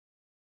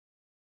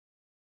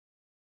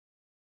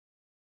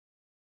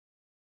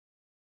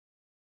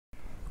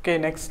Okay,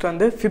 next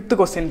வந்து fifth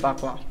question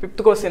பார்க்கலாம்.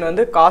 Fifth question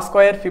வந்து cos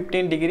square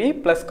 15 degree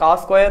plus cos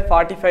square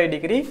 45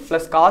 degree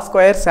plus cos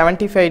square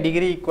 75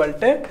 degree equal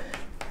to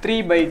 3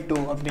 by 2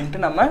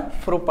 அப்படின்ட்டு நம்ம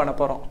prove பண்ண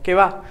போறோம்.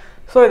 ஓகேவா?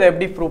 So இதை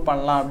எப்படி prove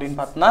பண்ணலாம் அப்படின்னு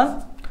பார்த்தோம்னா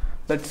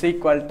that's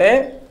equal to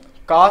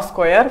cos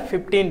square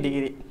 15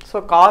 degree.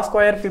 So cos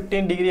square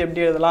 15 degree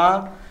எப்படி எழுதலாம்?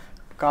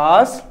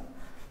 Cos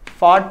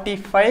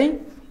 45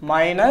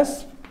 minus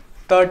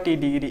 30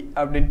 degree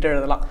அப்படின்ட்டு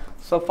எழுதலாம்.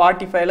 So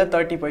 45 ல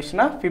 30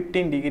 போயிடுச்சுனா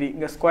 15 degree.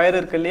 இங்க ஸ்கொயர்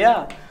இருக்கு இல்லையா?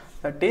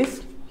 That is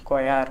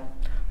square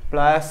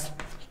plus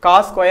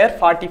cos square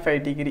 45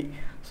 degree.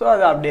 So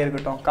அது அப்படியே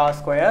இருக்கட்டும். Cos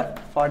square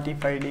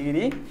 45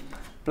 degree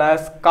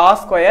plus cos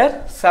square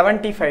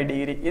 75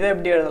 degree. இதை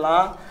எப்படி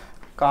எழுதலாம்?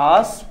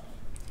 Cos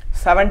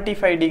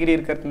 75 degree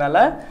இருக்கிறதுனால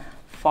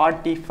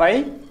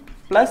 45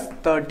 plus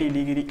 30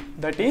 degree.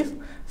 That is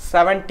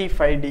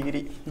 75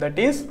 degree. That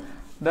is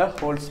the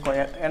whole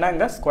square. ஏன்னா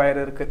இங்க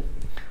ஸ்கொயர் இருக்கு.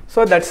 So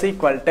that's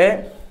equal to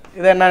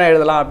இது என்ன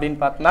எழுதலாம் அப்படினு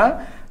பார்த்தா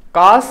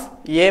cos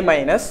a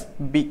minus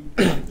b.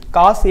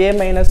 Cos a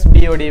minus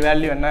b ஓட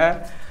வேல்யூ என்ன?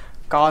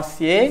 Cos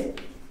a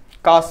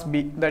cos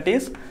b, that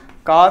is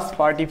cos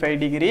 45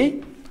 degree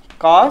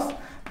cos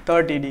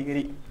 30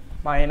 degree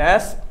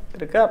minus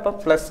இருக்கு அப்ப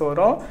plus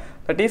வரும்,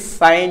 that is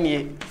sin a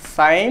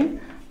sin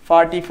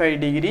 45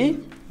 degree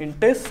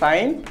into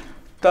sin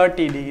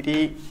 30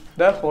 degree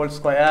the whole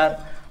square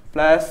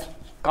plus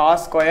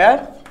cos square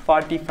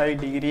 45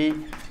 degree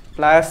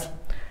plus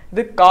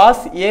the cos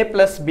a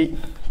plus b.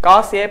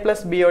 Cos a plus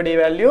b ஓட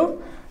value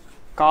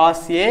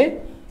cos a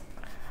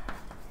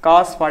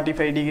cos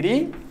 45 degree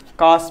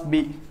cos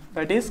b,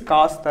 that is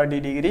cos 30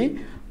 degree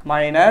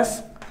minus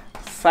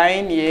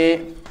sin a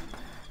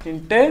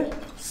into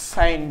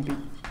sin b,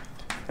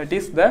 that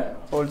is the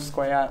whole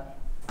square.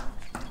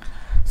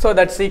 So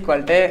that's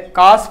equal to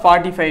cos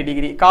 45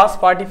 degree. Cos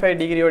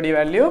 45 degree ஓட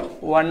value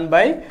 1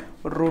 by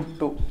root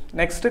 2.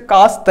 Next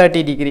cos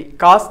 30 degree.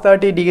 Cos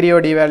 30 degree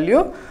ஓட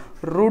value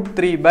root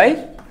 3 by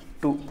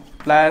 2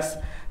 plus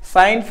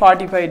sin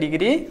 45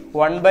 degree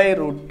 1 by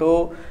root 2.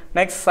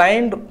 Next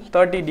sin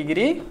 30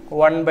 degree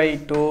 1 by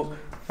 2,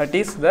 that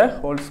is the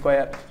whole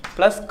square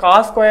plus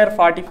cos square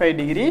 45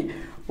 degree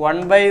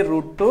 1 by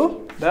root 2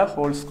 the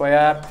whole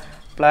square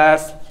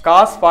plus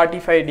cos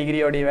 45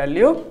 degree oda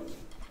value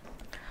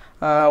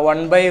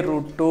 1 by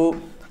root 2.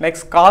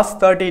 Next cos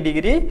 30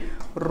 degree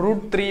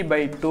root 3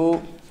 by 2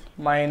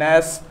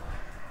 minus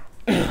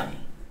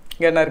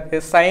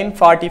sin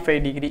 45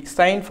 degree.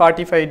 Sin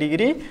 45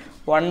 degree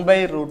 1 by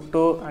root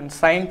 2 and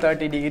sin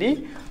 30 degree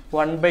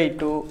 1 by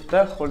 2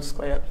 the whole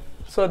square.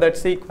 So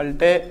that's equal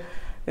to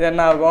then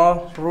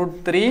root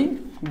 3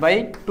 by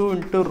 2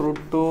 into root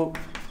 2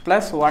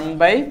 plus 1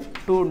 by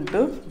 2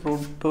 into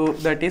root 2,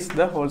 that is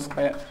the whole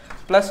square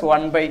plus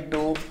 1 by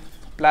 2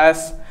 plus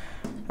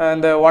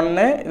the 1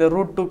 the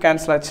root 2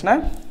 cancel ஆச்சுனா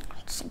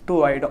 2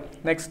 ஆயிடும்.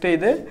 Next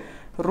இது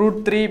root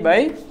 3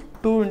 by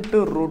 2 into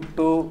root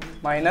 2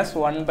 minus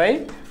 1 by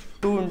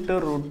 2 into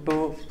root 2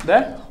 the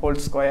whole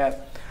square.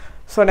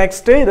 So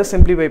next இதை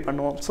simplify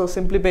பண்ணுவோம். So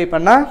simplify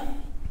பண்ணா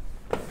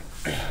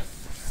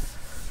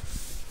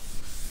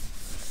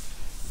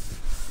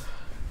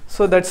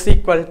so that's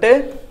equal to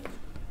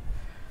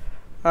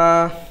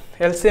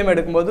LCM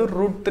எடுக்கும்போது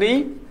root 3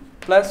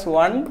 plus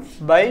 1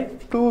 by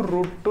 2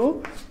 root 2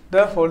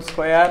 the whole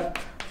square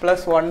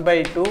plus 1 by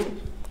 2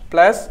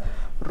 plus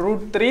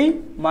root 3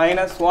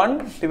 minus 1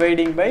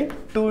 dividing by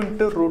 2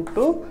 into root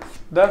 2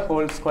 the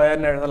whole square.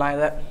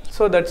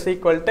 So that's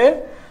equal to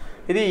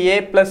this a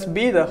plus b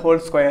the whole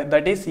square,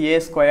 that is a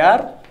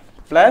square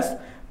plus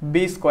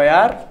b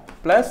square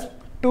plus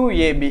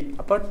 2ab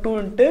அப்ப 2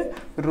 into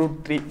root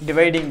 3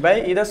 dividing by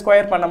இதை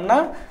square பண்ணோம்னா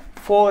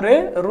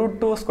 4 root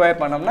 2 square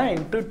பண்ணோம்னா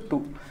into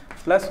 2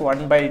 plus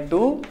 1 by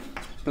 2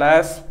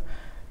 plus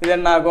இது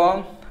என்ன ஆகும்?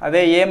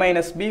 அதே a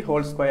minus b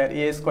whole square,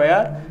 a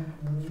square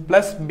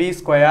plus b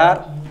square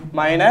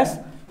minus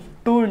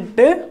 2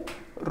 into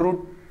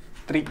root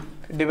 3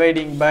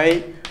 dividing by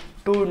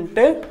 2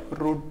 into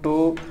root 2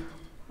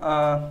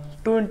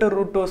 2 into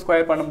root 2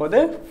 square பண்ணும்போது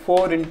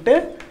 4 into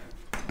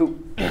 2.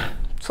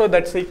 So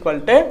that's equal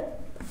to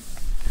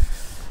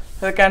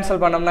cancel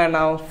பண்ணோம்னா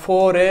என்ன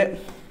 4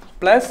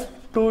 plus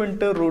 2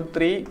 into root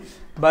 3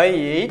 by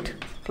 8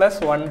 plus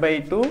 1 by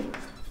 2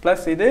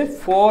 plus இது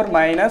 4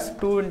 minus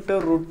 2 into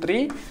root 3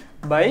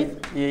 by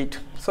 8.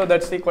 So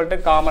that's equal to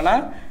common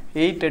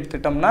 8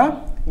 எடுத்துட்டோம்னா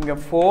இங்க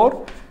 4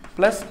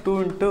 plus 2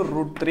 into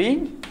root 3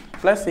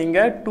 plus இங்க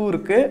 2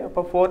 இருக்கு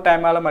அப்ப 4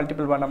 time ஆல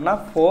மல்டிபிள் பண்ணோம்னா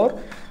 4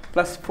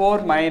 plus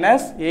 4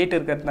 minus 8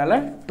 இருக்கிறதுனால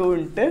 2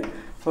 into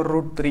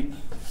root 3.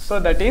 So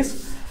that is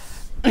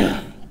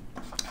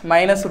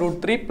minus root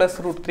 3 plus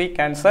root 3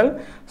 cancel.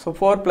 So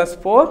 4 plus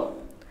 4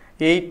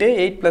 8,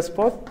 8 plus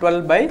 4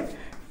 12 by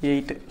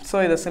 8. So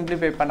இதை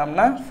simplify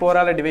பண்ணோம்னா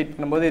 4 ஆல டிவைட்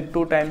பண்ணும்போது இது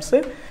 2 times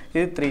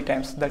இது 3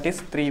 times, that is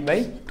 3 by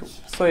 2.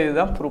 So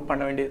இதுதான் ப்ரூவ்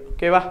பண்ண வேண்டியது.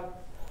 ஓகேவா?